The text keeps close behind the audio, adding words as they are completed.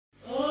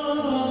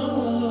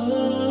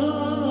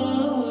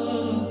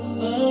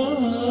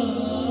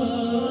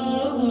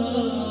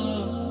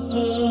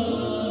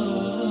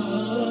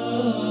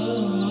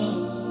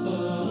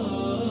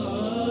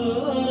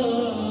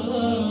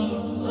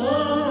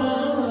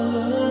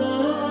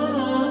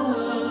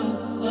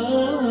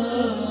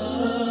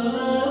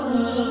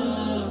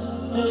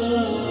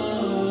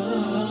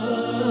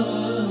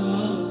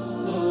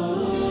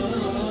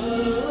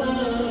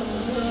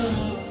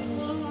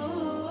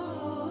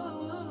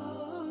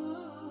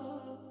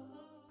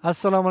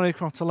Assalamu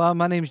alaikum warahmatullah.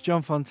 My name is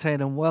John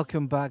Fontaine and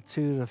welcome back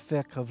to the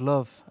Fiqh of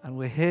Love. And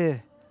we're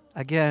here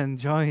again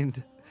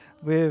joined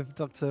with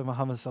Dr.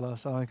 Muhammad Salah.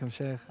 Assalamu alaikum,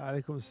 Sheikh.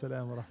 Alaikum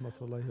assalam wa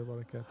rahmatullahi wa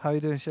barakatuh. How are you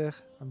doing, Sheikh?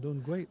 I'm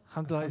doing great.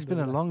 Alhamdulillah. It's been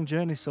a long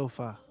journey so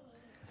far.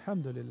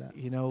 Alhamdulillah.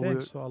 You know,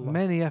 Thanks to Allah.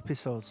 many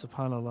episodes,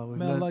 subhanAllah. We've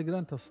May learned. Allah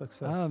grant us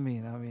success.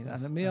 Ameen, ameen.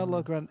 Yes, And may Allah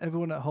ameen. grant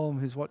everyone at home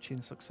who's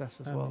watching success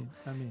as well.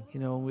 Ameen.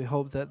 You know, we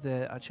hope that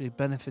they're actually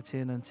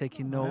benefiting and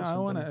taking notes. I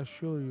and want to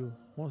assure you,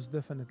 most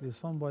definitely,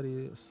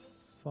 somebody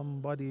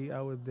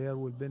out there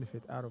will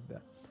benefit out of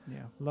that.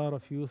 yeah. A lot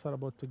of youth are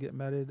about to get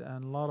married,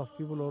 and a lot of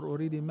people are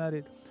already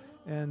married,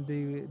 and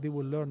they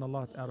will learn a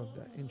lot out of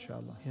that,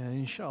 inshallah. Yeah,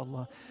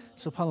 inshallah.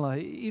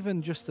 SubhanAllah,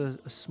 even just a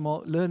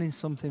small, learning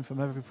something from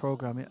every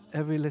program,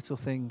 every little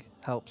thing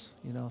helps,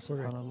 you know,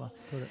 Correct. SubhanAllah.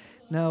 Correct.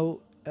 Now,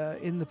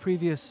 in the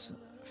previous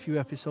few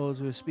episodes,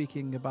 we were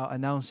speaking about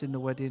announcing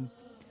the wedding,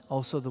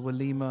 also the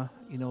walima,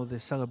 you know, the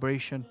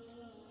celebration.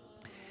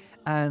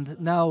 And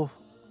now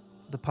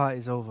the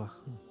party's over.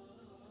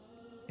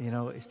 You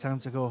know, it's time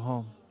to go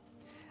home.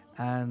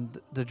 And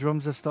the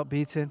drums have stopped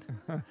beating,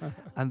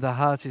 and the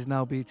heart is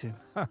now beating.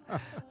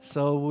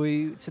 So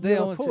today I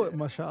You're a want poet, to,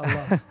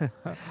 mashallah.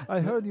 I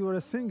heard you were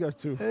a singer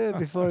too.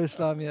 before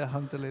Islam, yeah,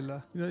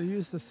 alhamdulillah. You know, you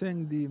used to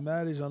sing the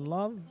marriage and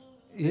love.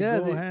 They Yeah,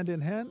 go hand in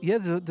hand. yeah,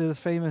 the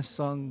famous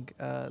song,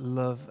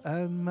 Love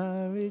and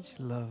Marriage,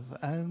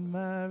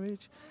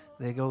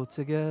 they go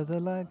together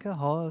like a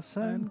horse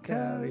and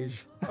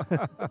carriage.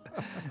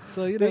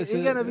 So, you know,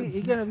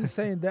 You're gonna be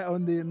saying that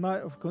on the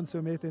night of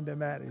consummating the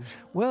marriage.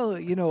 well,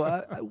 you know,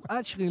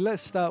 actually,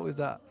 let's start with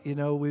that. You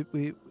know,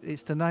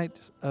 it's the night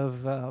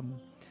of the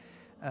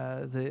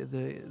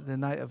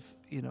night of,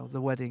 you know,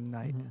 the wedding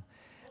night,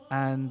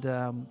 and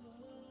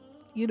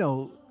you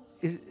know,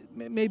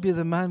 maybe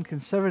the man can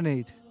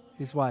serenade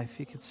his wife.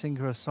 He could sing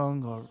her a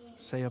song or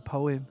say a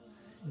poem,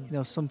 you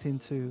know, something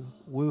to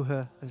woo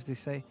her, as they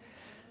say.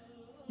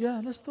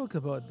 Yeah, let's talk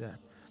about that.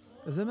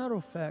 As a matter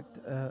of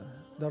fact,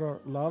 there are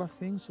a lot of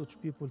things which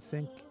people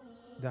think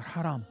they're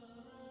haram.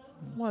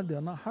 Well, they're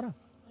not haram.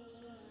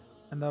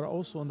 And there are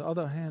also, on the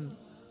other hand,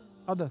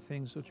 other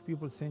things which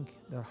people think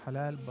they're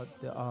halal, but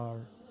they are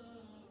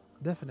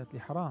definitely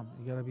haram.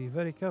 You gotta be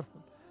very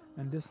careful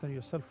and distance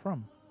yourself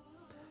from.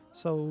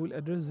 So we'll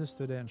address this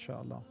today,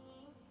 inshallah.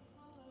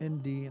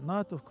 In the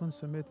night of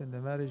consummating the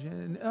marriage,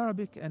 in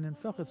Arabic and in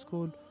Fiqh, it's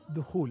called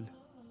dukhul.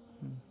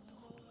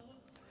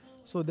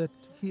 So that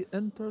he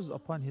enters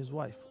upon his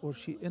wife or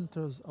she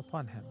enters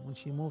upon him when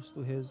she moves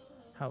to his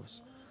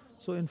house.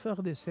 So in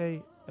Fiqh they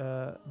say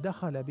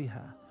دخل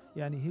بها,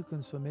 يعني he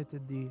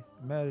consummated the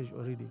marriage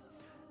already.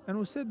 And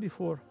we said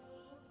before,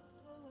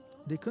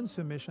 the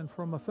consummation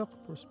from a Fiqh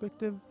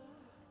perspective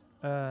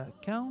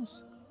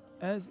counts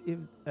as if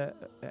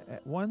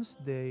once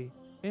they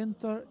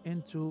enter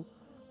into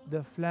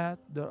the flat,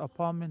 their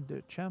apartment,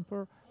 their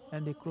chamber,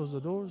 and they close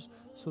the doors,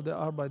 so they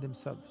are by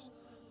themselves,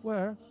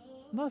 where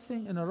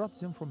nothing interrupts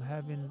them from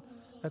having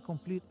a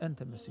complete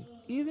intimacy.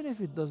 Even if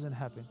it doesn't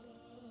happen,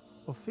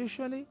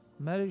 officially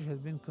marriage has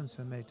been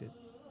consummated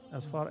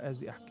as far as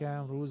the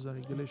ahkam, rules and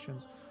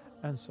regulations,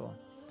 and so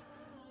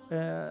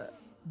on.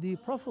 The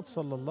Prophet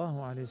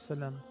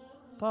ﷺ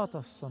taught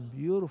us some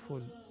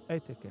beautiful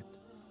etiquette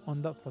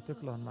on that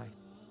particular night.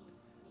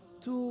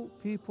 Two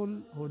people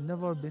who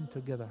never been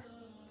together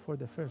for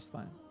the first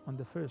time on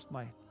the first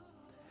night.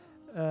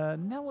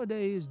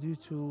 Nowadays, due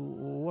to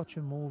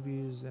watching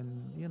movies and,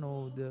 you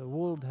know, the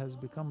world has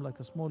become like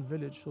a small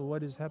village, so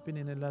what is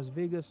happening in Las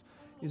Vegas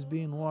is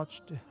being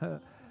watched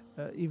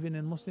even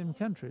in Muslim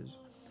countries.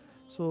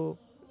 So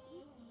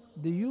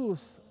the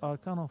youth are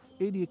kind of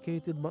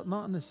educated, but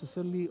not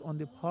necessarily on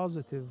the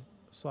positive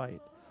side.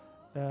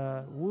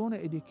 We want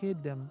to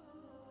educate them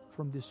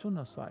from the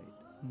Sunnah side,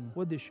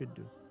 what they should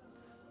do.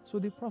 So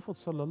the Prophet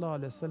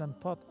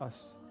ﷺ taught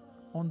us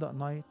on that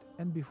night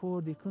and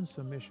before the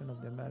consummation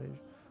of the marriage,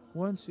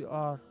 once you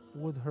are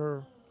with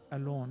her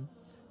alone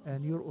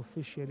and you're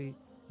officially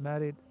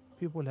married,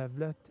 people have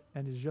left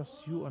and it's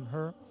just you and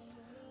her,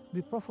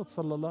 the Prophet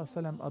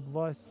ﷺ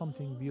advised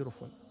something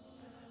beautiful.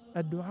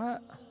 A dua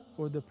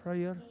or the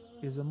prayer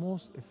is the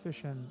most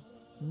efficient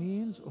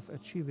means of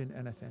achieving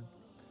anything.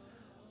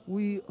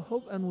 We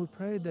hope and we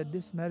pray that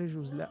this marriage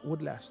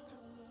would last.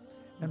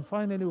 And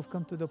finally, we've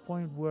come to the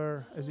point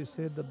where, as you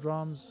said, the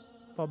drums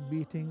stop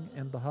beating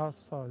and the heart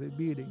started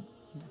beating.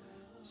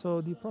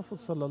 So the Prophet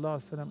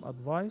ﷺ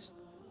advised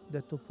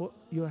that to put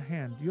your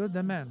hand, you're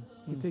the man,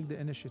 you take the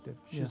initiative.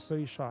 She's Yes.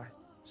 very shy.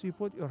 So you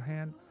put your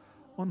hand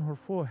on her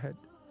forehead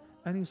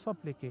and you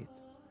supplicate,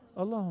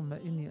 Allahumma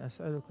inni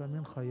as'aluka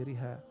min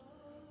khayriha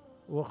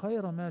wa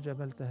khayra ma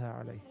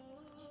jabaltaha alayh.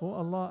 Oh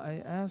Allah,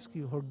 I ask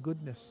you her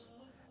goodness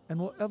and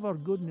whatever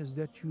goodness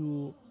that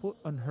you put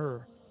on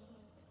her.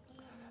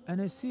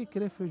 And I seek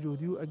refuge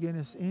with you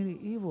against any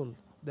evil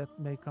that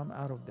may come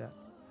out of that.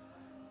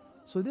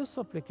 So this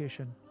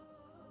supplication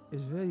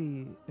is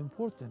very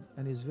important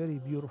and is very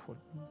beautiful.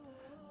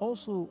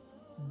 Also,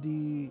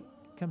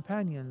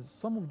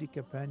 some of the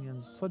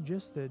companions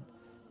suggested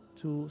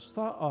to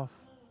start off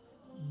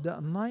the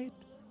night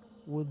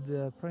with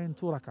praying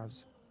 2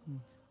 rak'ahs. Mm.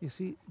 You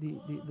see,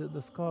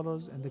 the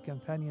scholars and the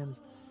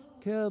companions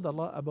cared a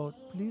lot about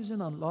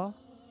pleasing Allah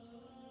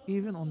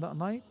even on that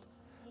night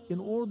in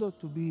order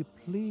to be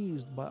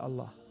pleased by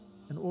Allah,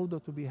 in order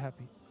to be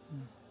happy. Mm.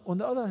 On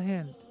the other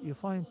hand, you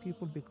find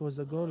people, because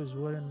the girl is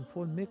wearing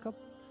full makeup,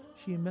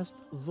 she missed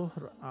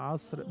Dhuhr,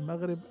 Asr,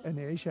 Maghrib, and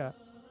Isha.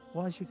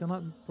 Why she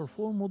cannot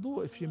perform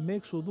wudu? If she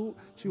makes wudu,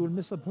 she will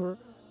mess up her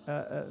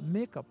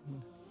makeup.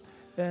 Mm.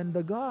 And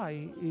the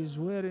guy is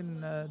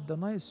wearing the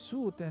nice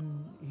suit,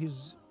 and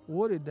he's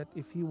worried that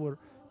if he were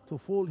to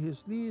fold his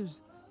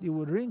sleeves, they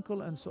would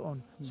wrinkle and so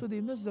on. Mm. So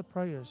they miss the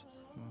prayers.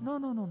 Mm. No,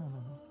 no, no, no,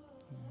 no, no.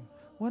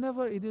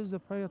 Whenever it is the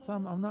prayer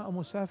time, I'm not a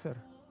musafir.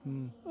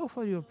 Mm.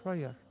 Offer your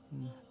prayer.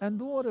 Mm. And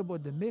don't worry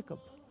about the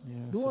makeup. Yeah,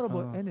 Don't worry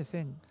about subhanallah.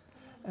 anything.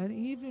 And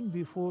even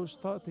before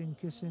starting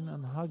kissing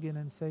and hugging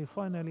and say,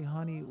 finally,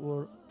 honey,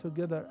 we're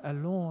together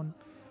alone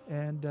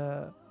and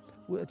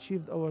we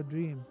achieved our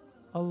dream.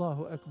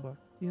 Allahu Akbar.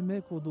 You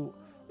make wudu.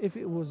 If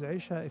it was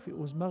Isha, if it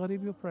was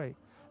Maghrib, you pray.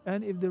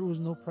 And if there was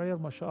no prayer,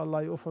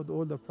 mashallah, you offered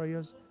all the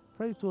prayers.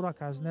 Pray 2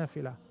 rak'ahs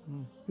nafila.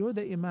 Mm. You're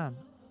the imam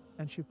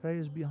and she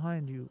prays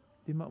behind you,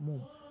 the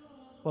ma'mum.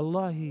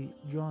 Wallahi,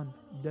 John,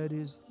 that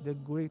is the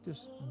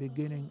greatest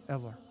beginning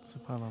ever.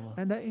 Subhanallah.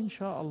 And that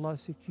inshallah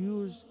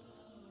secures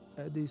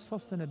the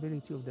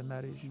sustainability of the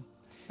marriage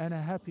and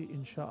a happy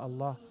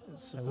inshallah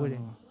wedding.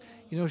 Subhanallah.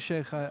 You know,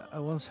 Sheikh, I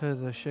once heard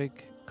a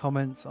Sheikh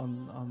comment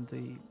on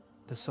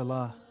the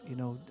Salah, you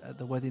know, at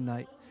the wedding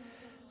night,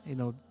 you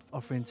know,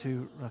 offering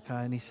 2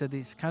 rak'ah, and he said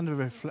it's kind of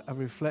a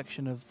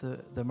reflection of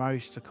the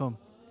marriage to come,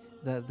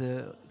 that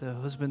the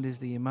husband is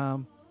the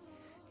imam,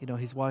 you know,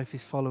 his wife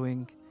is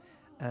following.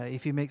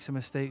 If he makes a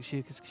mistake,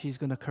 she's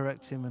going to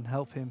correct him and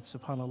help him,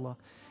 subhanallah.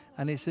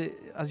 And it's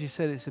as you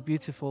said, it's a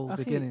beautiful Akhi,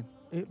 beginning.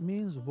 It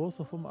means both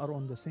of them are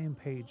on the same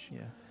page.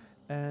 Yeah.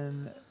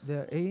 And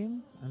their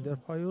aim and their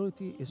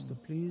priority is to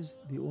please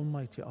the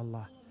Almighty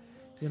Allah.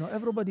 You know,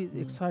 everybody is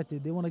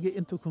excited. They want to get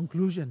into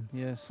conclusion.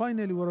 Yes.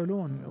 Finally, we're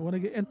alone. We want to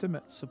get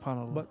intimate.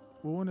 Subhanallah. But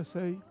we want to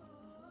say,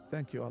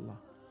 thank you, Allah,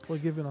 for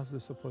giving us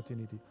this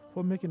opportunity,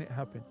 for making it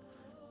happen.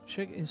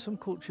 Sheikh, in some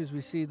cultures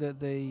we see that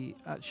the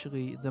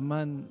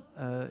man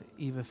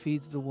either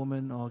feeds the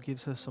woman or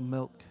gives her some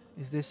milk.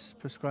 Is this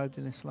prescribed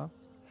in Islam?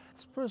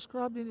 It's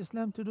prescribed in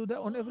Islam to do that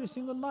on every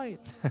single night,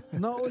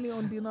 not only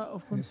on the night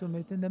of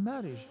consummating the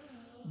marriage.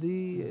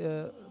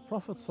 The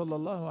Prophet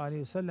sallallahu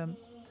alaihi wasallam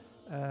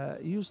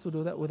used to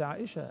do that with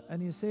Aisha,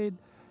 and he said,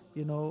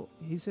 you know,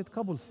 he said a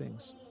couple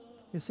things.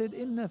 He said,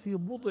 "Inna fi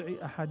bud'i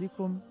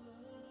ahadikum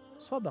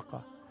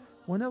sadaqa."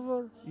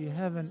 Whenever you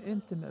have an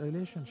intimate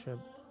relationship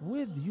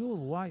with your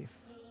wife,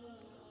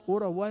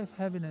 or a wife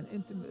having an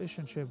intimate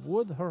relationship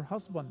with her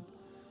husband,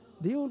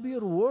 they will be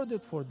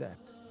rewarded for that.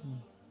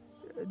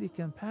 The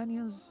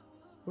companions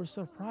were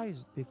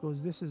surprised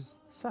because this is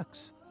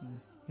sex,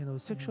 you know,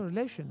 sexual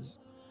relations,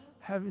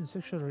 having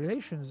sexual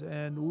relations,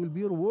 and will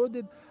be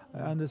rewarded.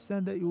 I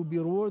understand that you will be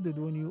rewarded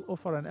when you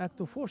offer an act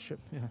of worship.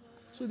 Yeah.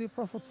 So the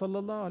Prophet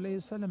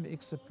ﷺ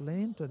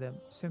explained to them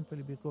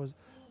simply because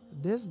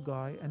this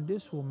guy and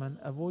this woman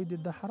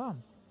avoided the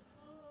haram.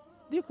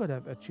 They could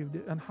have achieved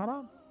it in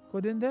haram,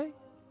 couldn't they?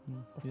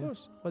 Of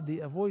course, but they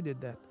avoided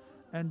that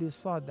and they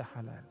sought the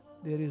halal.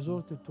 They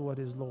resorted to what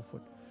is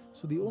lawful.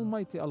 So the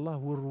Almighty Allah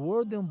will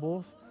reward them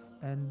both,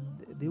 and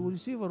they will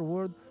receive a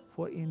reward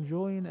for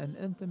enjoying an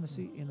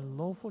intimacy in a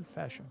lawful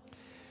fashion.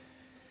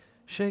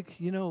 Sheikh,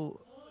 you know,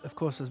 of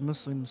course, as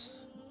Muslims,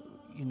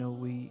 you know,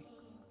 we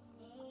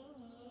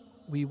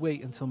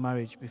wait until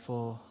marriage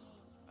before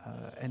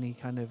any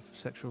kind of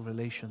sexual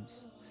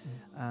relations.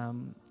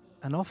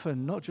 And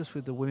often, not just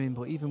with the women,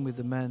 but even with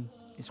the men,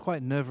 it's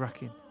quite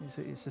nerve-wracking.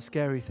 It's a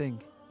scary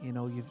thing, you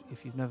know,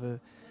 if you've never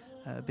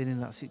been in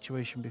that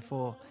situation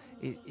before.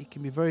 It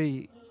can be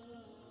very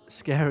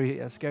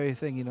a scary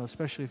thing, you know,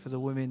 especially for the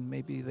women.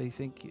 Maybe they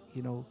think,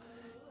 you know,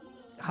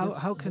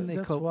 how can they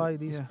cope? That's why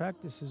these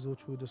practices,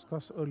 which we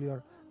discussed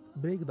earlier,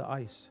 break the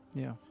ice.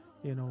 Yeah.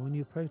 You know, when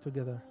you pray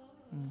together,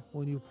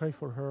 when you pray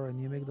for her and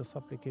you make the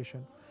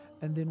supplication,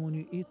 and then when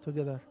you eat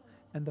together,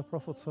 and the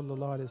Prophet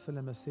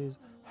ﷺ says,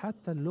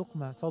 "Hatta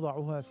luqma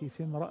tada'uha fi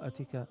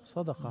imra'atika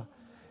sadaqa,"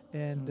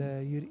 and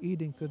you're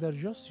eating together,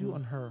 just you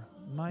and her,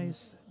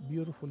 nice,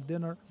 beautiful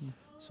dinner.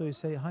 So you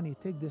say, "Honey,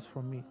 take this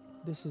from me.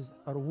 This is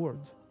a reward.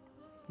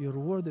 You're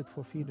rewarded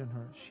for feeding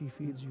her. She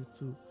feeds you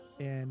too."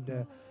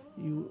 And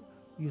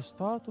you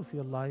start off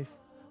your life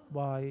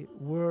by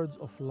words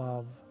of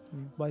love,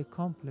 by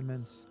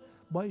compliments,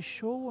 by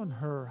showing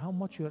her how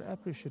much you're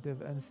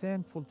appreciative and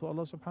thankful to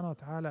Allah subhanahu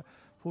wa ta'ala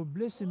for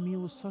blessing me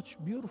with such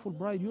beautiful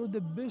bride. You're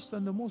the best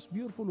and the most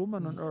beautiful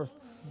woman on earth.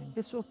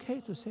 It's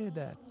okay to say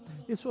that.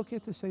 It's okay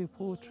to say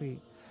poetry.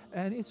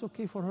 And it's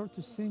okay for her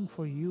to sing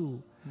for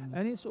you.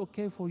 And it's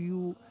okay for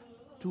you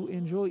to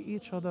enjoy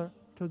each other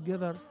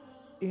together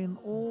in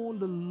all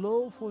the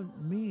lawful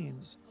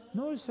means.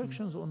 No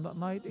restrictions on that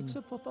night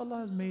except what Allah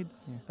has made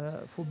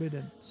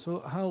forbidden. So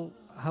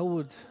how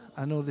would,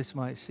 I know this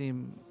might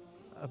seem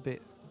a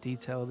bit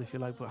detailed if you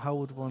like, but how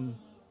would one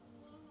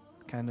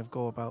kind of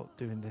go about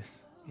doing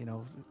this? You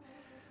know,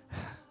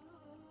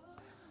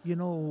 You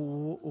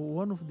know,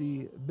 one of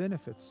the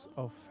benefits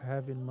of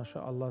having,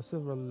 mashallah,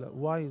 several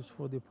wives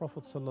for the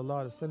Prophet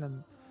sallallahu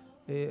alaihi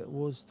wasallam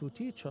was to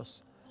teach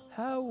us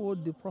how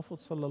would the Prophet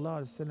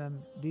sallallahu alaihi wasallam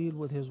deal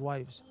with his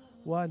wives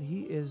while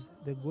he is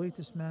the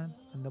greatest man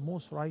and the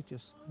most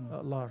righteous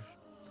at large.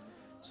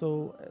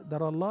 So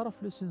there are a lot of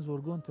lessons we're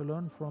going to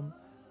learn from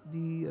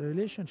the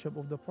relationship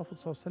of the Prophet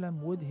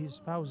ﷺ with his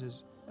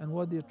spouses and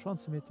what they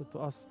transmitted to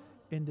us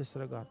in this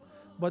regard.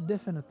 But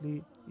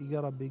definitely, you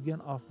gotta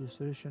begin off this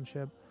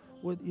relationship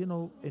with, you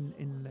know,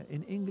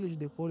 in English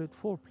they call it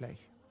foreplay,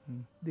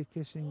 the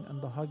kissing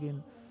and the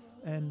hugging,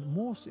 and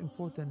most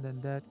important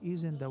than that,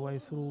 easing the way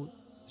through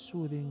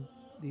soothing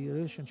the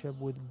relationship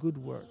with good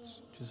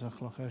words.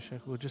 Jazakallah khair,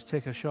 Sheikh. We'll just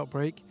take a short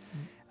break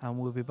and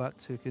we'll be back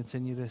to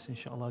continue this,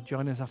 inshallah.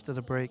 Join us after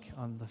the break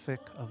on the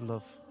Fiqh of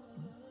Love.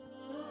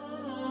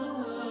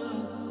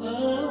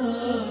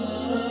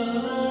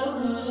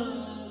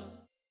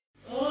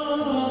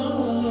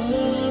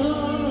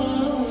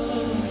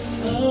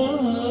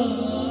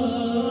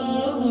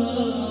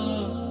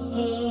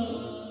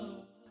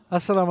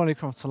 Assalamu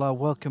alaikum wa rahmatullah.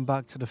 Welcome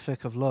back to the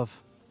Fiqh of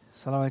Love.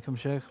 Assalamu alaikum,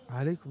 Sheikh.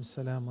 Alaikum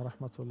salam wa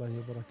rahmatullahi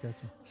wa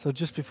barakatuh. So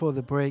just before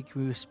the break,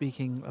 we were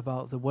speaking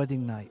about the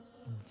wedding night.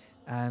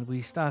 And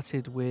we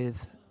started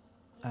with,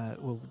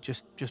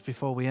 just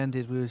before we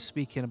ended, we were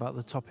speaking about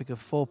the topic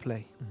of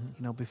foreplay.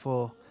 You know,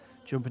 before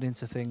jumping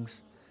into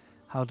things,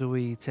 how do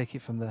we take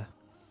it from there?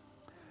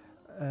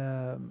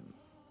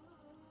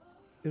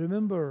 You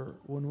remember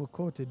when we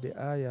quoted the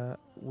ayah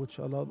which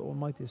Allah the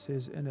Almighty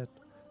says in it,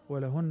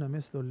 وَلَهُنَّ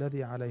مِثْلُ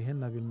الَّذِي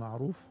عَلَيْهِنَّ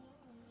بِالْمَعْرُوفِ.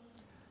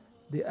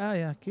 The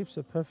ayah keeps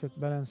a perfect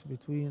balance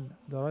between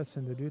the rights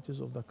and the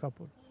duties of the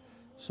couple.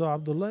 So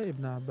Abdullah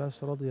ibn Abbas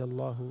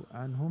radiyallahu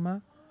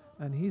anhuma,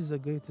 and he's the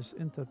greatest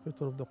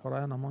interpreter of the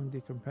Quran among the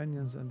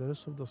companions and the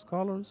rest of the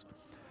scholars,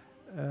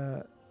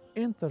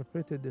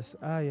 interpreted this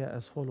ayah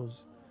as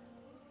follows.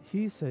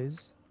 He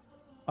says,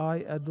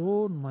 I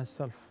adorn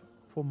myself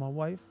for my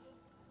wife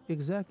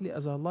exactly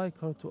as I like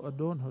her to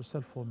adorn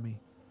herself for me.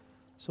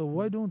 So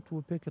why don't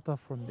we pick it up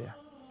from there?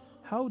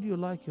 How do you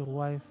like your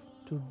wife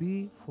to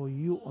be for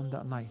you on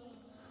that night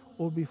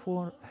or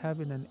before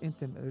having an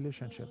intimate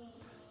relationship?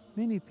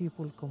 Many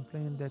people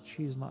complain that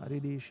she's not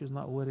ready, she's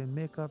not wearing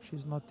makeup,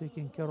 she's not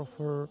taking care of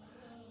her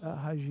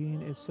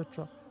hygiene,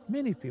 etc.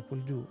 Many people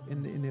do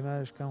in the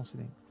marriage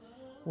counseling.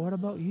 What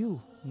about you?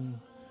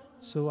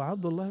 So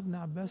Abdullah ibn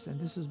Abbas, and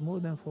this is more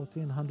than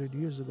 1400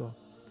 years ago,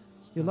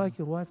 you like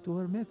your wife to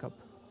wear makeup.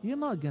 You're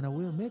not going to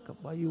wear makeup,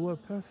 but you wear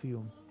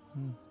perfume.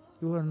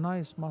 You wear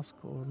nice musk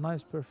or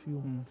nice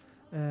perfume.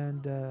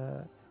 And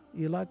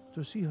you like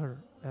to see her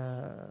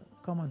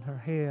comb her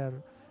hair,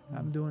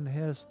 I'm doing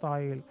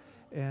hairstyle,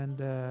 and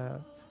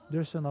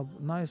dressing up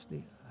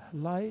nicely.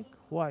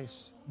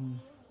 Likewise.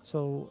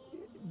 So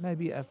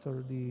maybe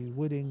after the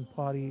wedding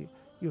party,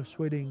 you're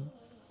sweating,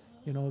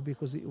 you know,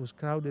 because it was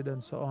crowded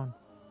and so on.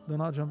 Do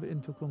not jump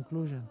into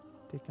conclusion.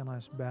 Take a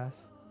nice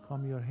bath,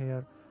 comb your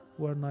hair,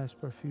 wear nice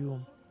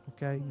perfume,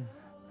 okay?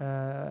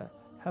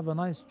 Have a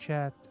nice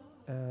chat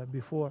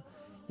before.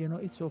 You know,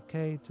 it's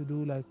okay to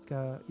do like,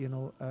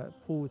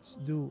 poets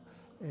do.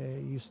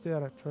 You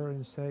stare at her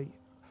and say,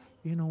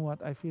 you know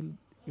what, I feel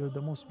you're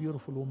the most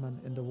beautiful woman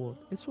in the world.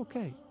 It's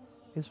okay.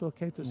 It's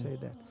okay to say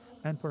that.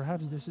 And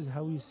perhaps this is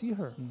how you see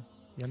her,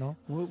 you know?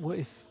 What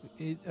if,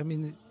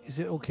 is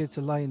it okay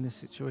to lie in this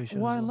situation?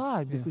 Why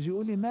lie? Because you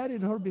only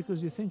married her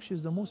because you think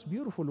she's the most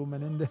beautiful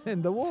woman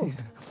in the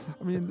world.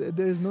 I mean,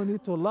 there is no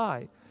need to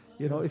lie.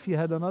 You know, if you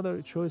had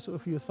another choice, or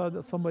if you thought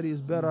that somebody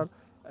is better,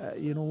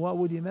 why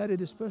would you marry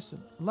this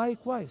person?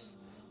 Likewise.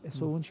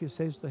 So when she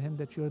says to him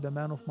that you're the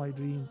man of my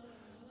dream,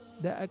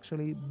 that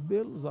actually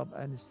builds up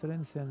and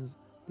strengthens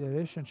the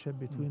relationship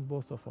between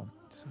both of them.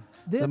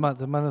 The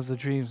man of the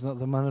dreams, not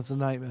the man of the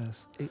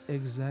nightmares.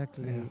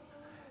 Exactly.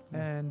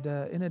 And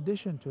in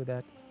addition to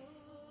that,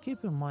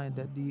 keep in mind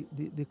that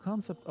the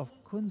concept of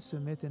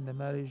consummating the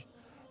marriage,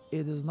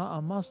 it is not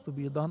a must to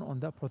be done on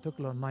that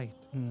particular night.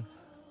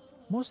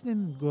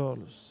 Muslim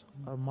girls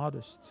are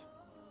modest.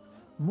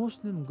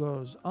 Muslim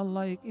girls,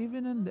 unlike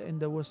even in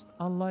the West,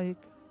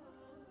 unlike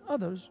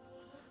others,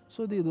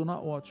 so they do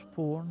not watch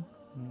porn.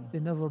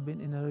 They've never been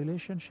in a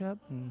relationship.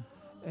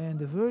 And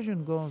the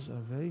virgin girls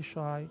are very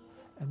shy,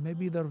 and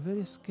maybe they're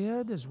very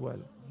scared as well.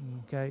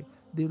 Okay,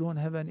 they don't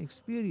have an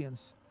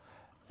experience.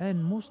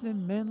 And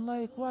Muslim men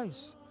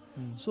likewise.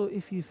 So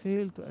if you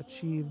fail to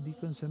achieve the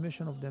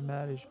consummation of the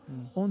marriage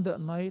on that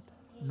night,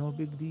 no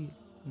big deal.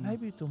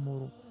 Maybe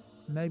tomorrow,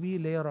 maybe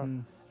later.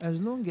 As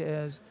long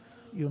as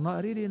you're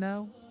not ready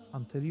now,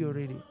 until you're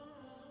ready.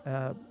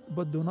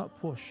 But do not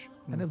push.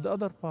 And if the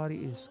other party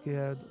is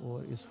scared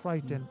or is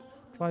frightened,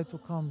 try to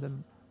calm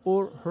them,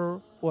 or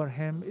her or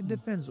him. It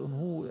depends on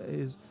who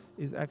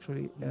is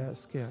actually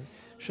scared.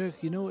 Sheikh,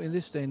 you know, in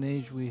this day and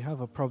age, we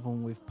have a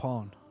problem with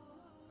porn.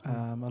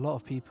 A lot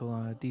of people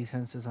are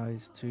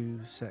desensitized to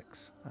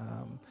sex.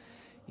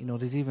 You know,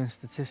 there's even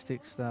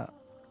statistics that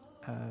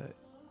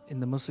in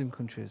the Muslim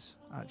countries,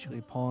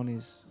 actually, porn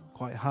is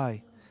quite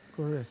high.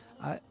 Correct.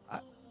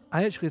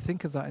 I actually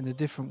think of that in a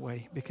different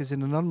way, because in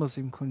the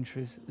non-Muslim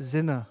countries,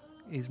 zina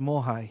is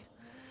more high.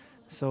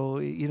 So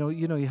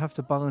you have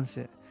to balance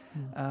it.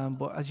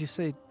 But as you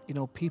say,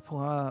 people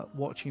are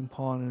watching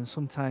porn, and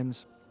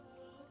sometimes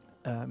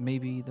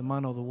maybe the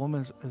man or the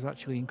woman is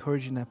actually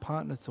encouraging their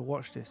partner to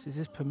watch this. Is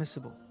this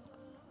permissible?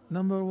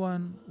 Number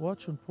one,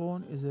 watching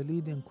porn is a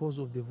leading cause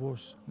of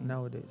divorce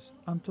nowadays.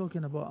 I'm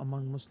talking about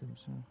among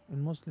Muslims.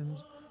 In Muslims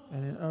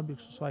and in Arabic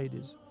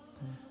societies,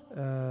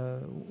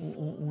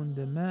 when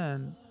the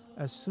man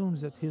assumes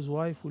that his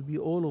wife will be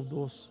all of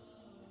those,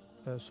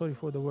 sorry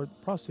for the word,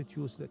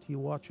 prostitutes that he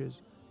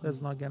watches,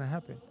 that's not going to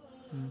happen.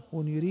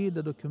 When you read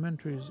the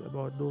documentaries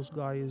about those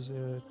guys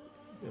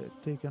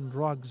taking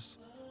drugs,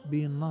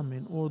 being numb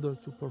in order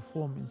to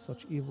perform in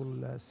such evil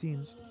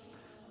scenes,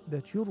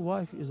 that your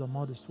wife is a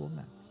modest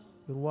woman.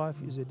 Your wife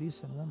is a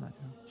decent woman.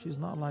 She's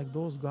not like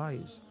those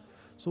guys.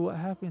 So what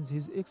happens,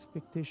 his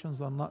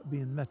expectations are not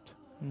being met,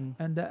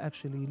 and that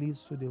actually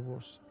leads to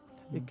divorce.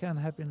 It can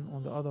happen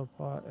on the other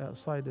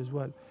side as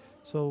well.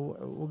 So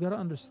we got to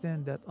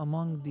understand that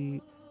among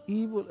the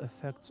evil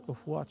effects of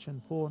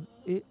watching porn,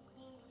 it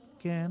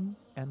can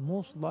and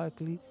most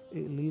likely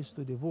it leads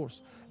to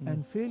divorce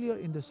and failure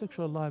in the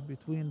sexual life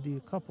between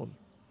the couple.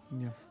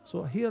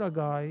 So here a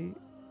guy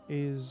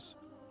is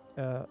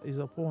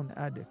a porn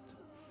addict,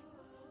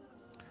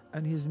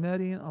 and he's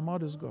marrying a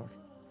modest girl.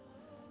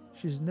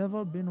 She's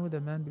never been with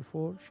a man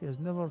before. She has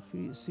never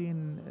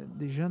seen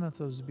the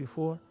genitals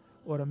before,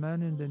 or a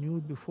man in the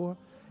nude before,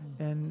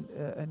 and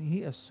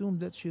he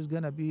assumed that she's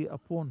gonna be a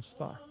porn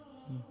star.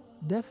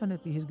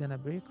 Definitely he's gonna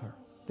break her.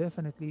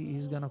 Definitely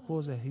he's gonna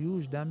cause a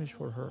huge damage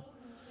for her.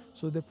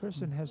 So the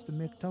person has to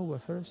make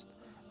tawbah first,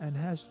 and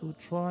has to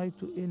try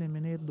to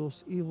eliminate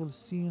those evil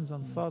scenes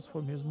and thoughts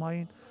from his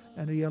mind,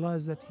 and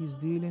realize that he's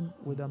dealing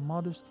with a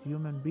modest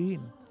human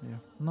being,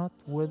 not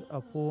with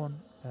a porn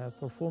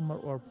performer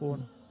or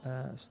porn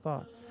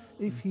star.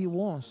 If he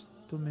wants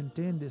to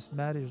maintain this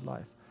marriage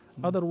life,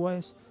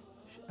 otherwise,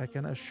 I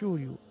can assure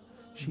you,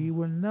 she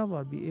will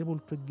never be able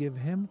to give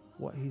him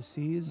what he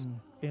sees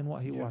in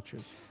what he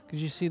watches.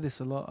 Because you see this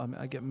a lot. I mean,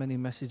 I get many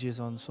messages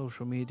on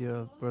social media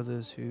of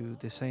brothers who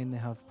they're saying they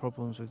have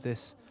problems with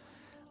this,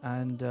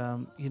 and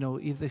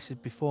if this is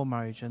before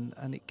marriage,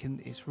 and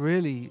it's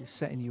really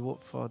setting you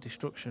up for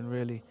destruction.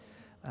 Really,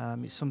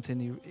 it's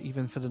something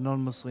even for the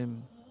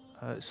non-Muslim,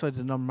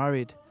 the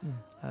non-married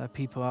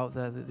people out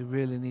there, that they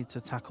really need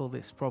to tackle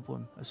this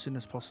problem as soon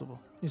as possible.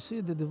 You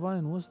see the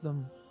divine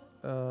wisdom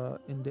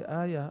in the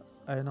ayah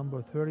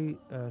number 30,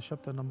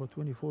 chapter number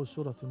 24,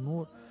 Surah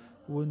An-Nur,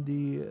 when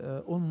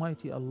the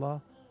Almighty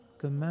Allah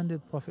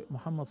commanded Prophet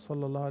Muhammad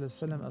sallallahu alaihi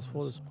wasallam as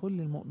follows: قل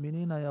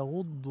للمؤمنين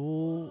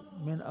يغضوا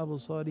من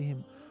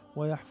أبصارهم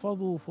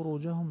ويحفظوا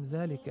فروجهم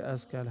ذلك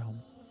أزكى لهم.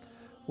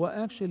 What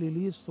actually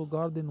leads to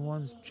guarding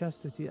one's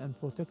chastity and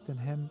protecting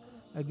him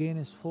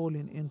against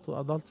falling into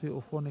adultery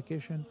or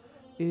fornication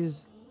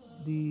is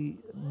the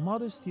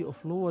modesty of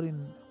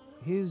lowering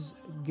his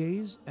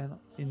gaze, and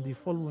in the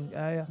following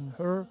ayah,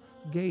 her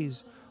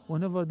gaze.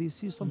 Whenever they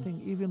see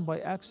something, even by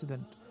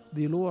accident,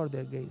 they lower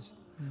their gaze,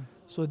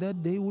 so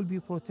that they will be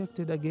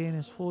protected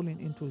against falling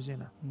into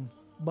zina.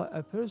 But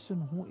a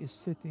person who is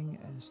sitting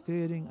and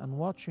staring and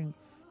watching,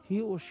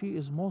 he or she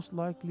is most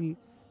likely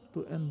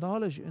to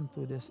indulge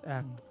into this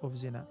act of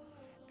zina.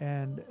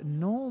 And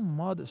no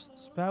modest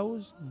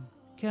spouse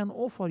can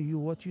offer you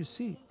what you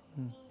see,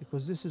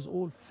 because this is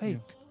all fake,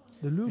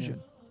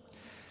 delusion.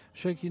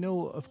 Sheikh,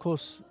 of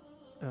course,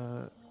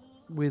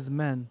 with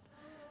men,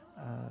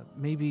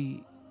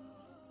 maybe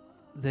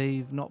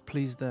they've not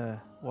pleased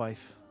their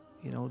wife.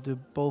 Do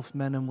both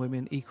men and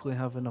women equally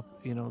have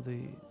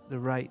the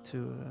right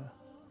to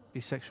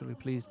be sexually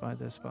pleased by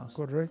their spouse?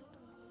 Correct.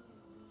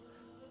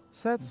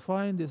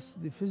 Satisfying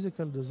the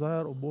physical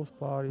desire of both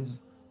parties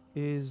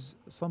is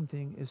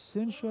something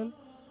essential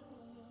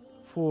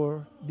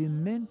for the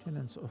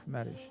maintenance of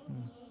marriage.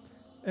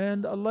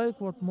 And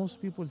unlike what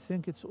most people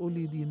think, it's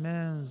only the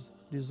man's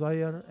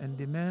desire and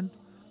demand.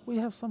 We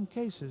have some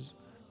cases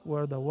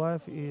where the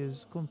wife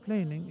is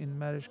complaining in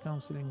marriage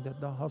counseling that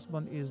the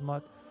husband is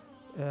not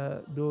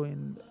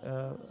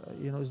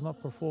is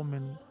not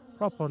performing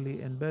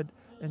properly in bed,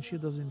 and she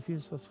doesn't feel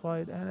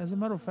satisfied. And as a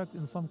matter of fact,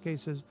 in some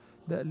cases,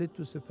 that led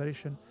to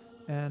separation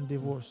and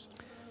divorce.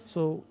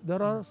 So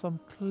there are some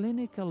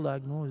clinical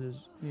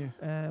diagnoses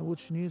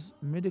which needs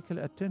medical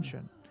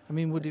attention. I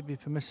mean, would it be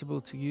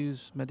permissible to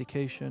use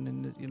medication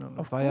in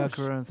Viagra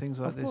course. And things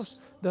like of this? Course,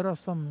 there are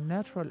some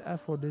natural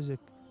aphrodisiac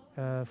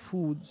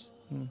foods,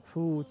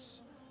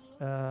 fruits,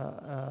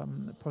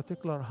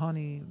 particular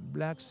honey,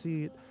 black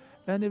seed,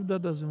 and if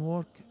that doesn't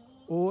work,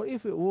 or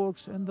if it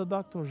works and the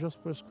doctor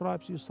just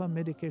prescribes you some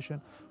medication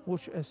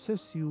which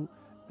assists you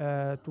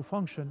to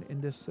function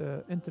in this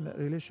intimate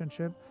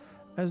relationship,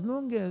 as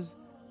long as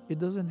it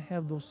doesn't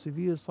have those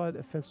severe side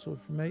effects which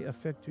may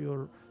affect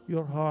your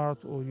heart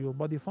or your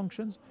body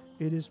functions,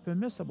 it is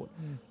permissible.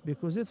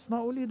 Because it's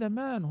not only the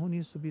man who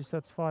needs to be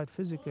satisfied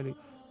physically,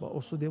 but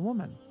also the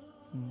woman.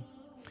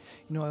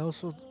 I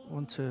also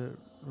want to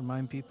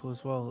remind people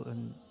as well,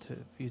 and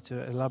for you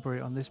to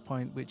elaborate on this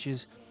point, which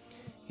is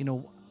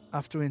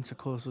after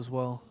intercourse as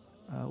well,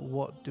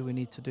 what do we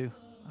need to do?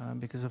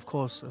 Because of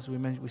course, as we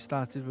mentioned, we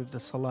started with the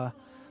Salah.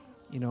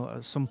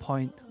 At some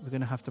point we're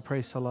going to have to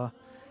pray Salah.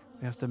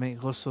 We have to make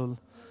ghusl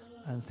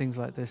and things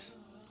like this.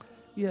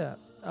 Yeah,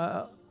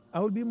 I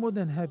would be more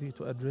than happy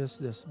to address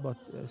this, but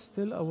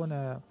still I want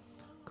to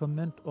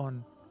comment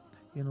on,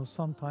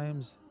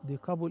 sometimes the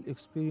couple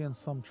experience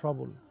some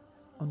trouble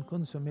on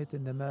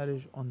consummating the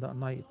marriage on that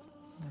night.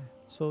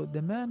 So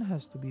the man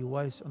has to be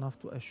wise enough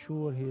to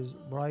assure his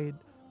bride,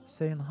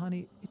 saying,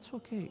 honey, it's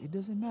okay, it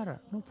doesn't matter,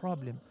 no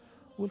problem.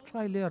 We'll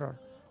try later.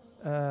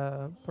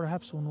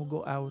 Perhaps when we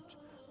go out,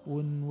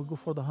 when we go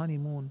for the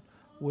honeymoon,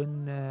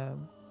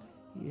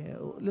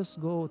 let's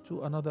go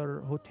to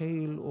another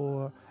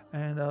hotel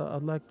and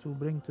I'd like to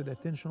bring to the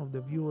attention of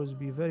the viewers,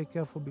 be very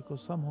careful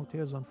because some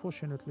hotels,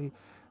 unfortunately,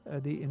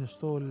 they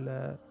install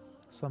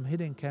some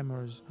hidden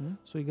cameras.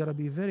 So you gotta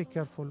be very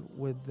careful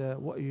with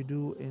what you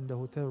do in the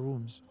hotel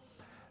rooms,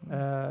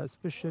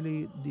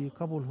 especially the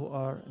couple who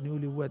are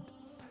newlywed.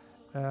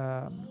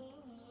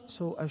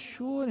 So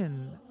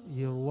assuring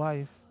your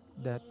wife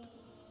that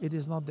it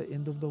is not the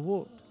end of the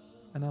world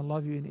and I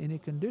love you in any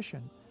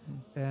condition.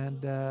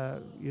 And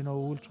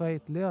we'll try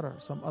it later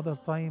some other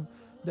time.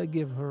 That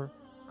give her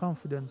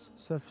confidence,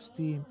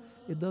 self-esteem.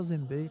 It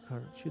doesn't break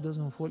her, she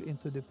doesn't fall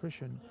into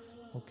depression.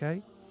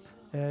 Okay,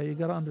 you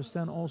gotta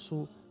understand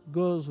also,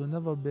 girls who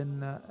never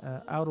been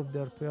out of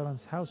their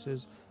parents'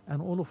 houses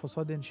and all of a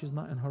sudden she's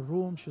not in her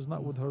room, she's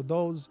not with her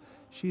dolls,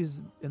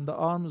 she's in the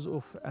arms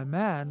of a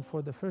man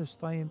for the first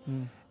time,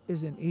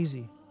 isn't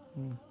easy.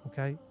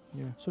 Okay,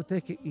 so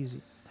take it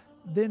easy.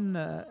 Then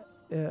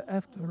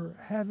after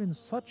having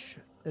such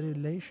a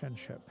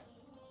relationship,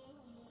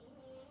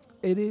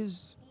 it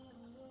is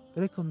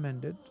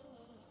recommended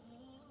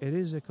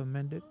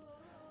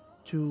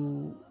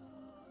to,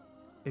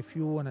 if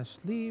you want to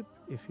sleep,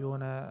 if you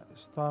want to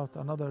start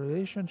another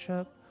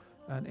relationship,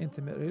 an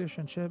intimate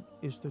relationship,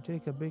 is to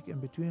take a break in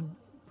between,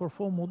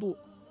 perform wudu.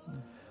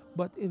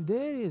 But if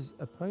there is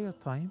a prayer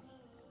time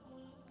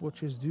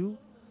which is due,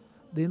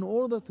 then in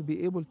order to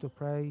be able to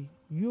pray,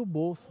 you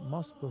both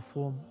must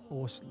perform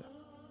ghusl.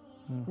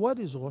 What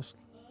is ghusl?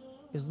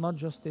 It's not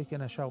just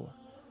taking a shower.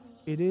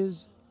 It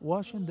is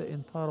washing the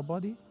entire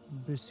body,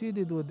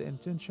 preceded with the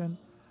intention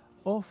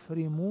of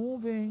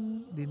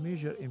removing the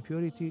major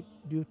impurity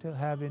due to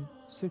having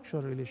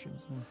sexual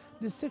relations.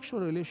 These sexual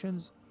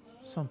relations,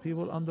 some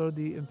people under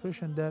the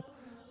impression that,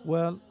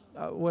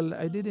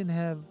 I didn't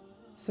have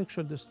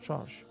sexual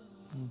discharge.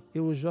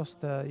 It was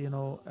just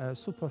a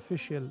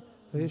superficial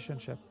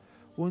relationship.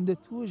 When the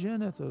two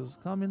genitals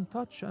come in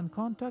touch and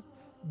contact,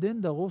 then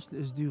the ghusl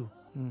is due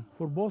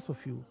for both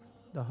of you,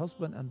 the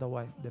husband and the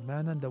wife, the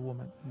man and the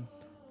woman.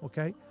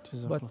 Okay,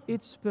 but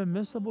it's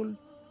permissible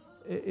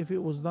if it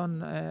was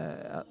done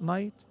at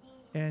night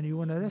and you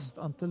want to rest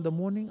until the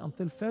morning,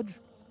 until Fajr.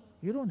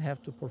 You don't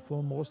have to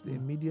perform ghusl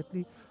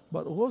immediately,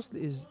 but ghusl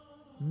is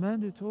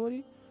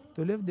mandatory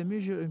to leave the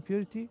major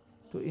impurity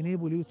to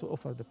enable you to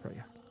offer the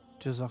prayer.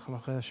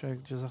 Jazakallah khair,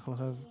 Shaykh. Jazakallah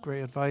khair.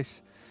 Great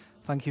advice.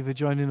 Thank you for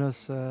joining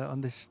us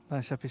on this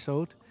nice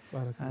episode.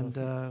 And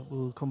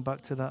we'll come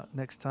back to that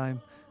next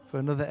time for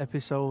another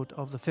episode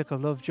of the Fiqh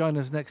of Love. Join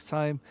us next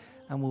time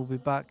and we'll be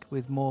back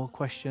with more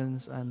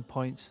questions and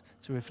points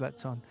to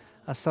reflect on.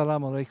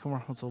 Assalamu alaikum wa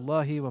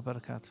rahmatullahi wa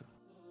barakatuh.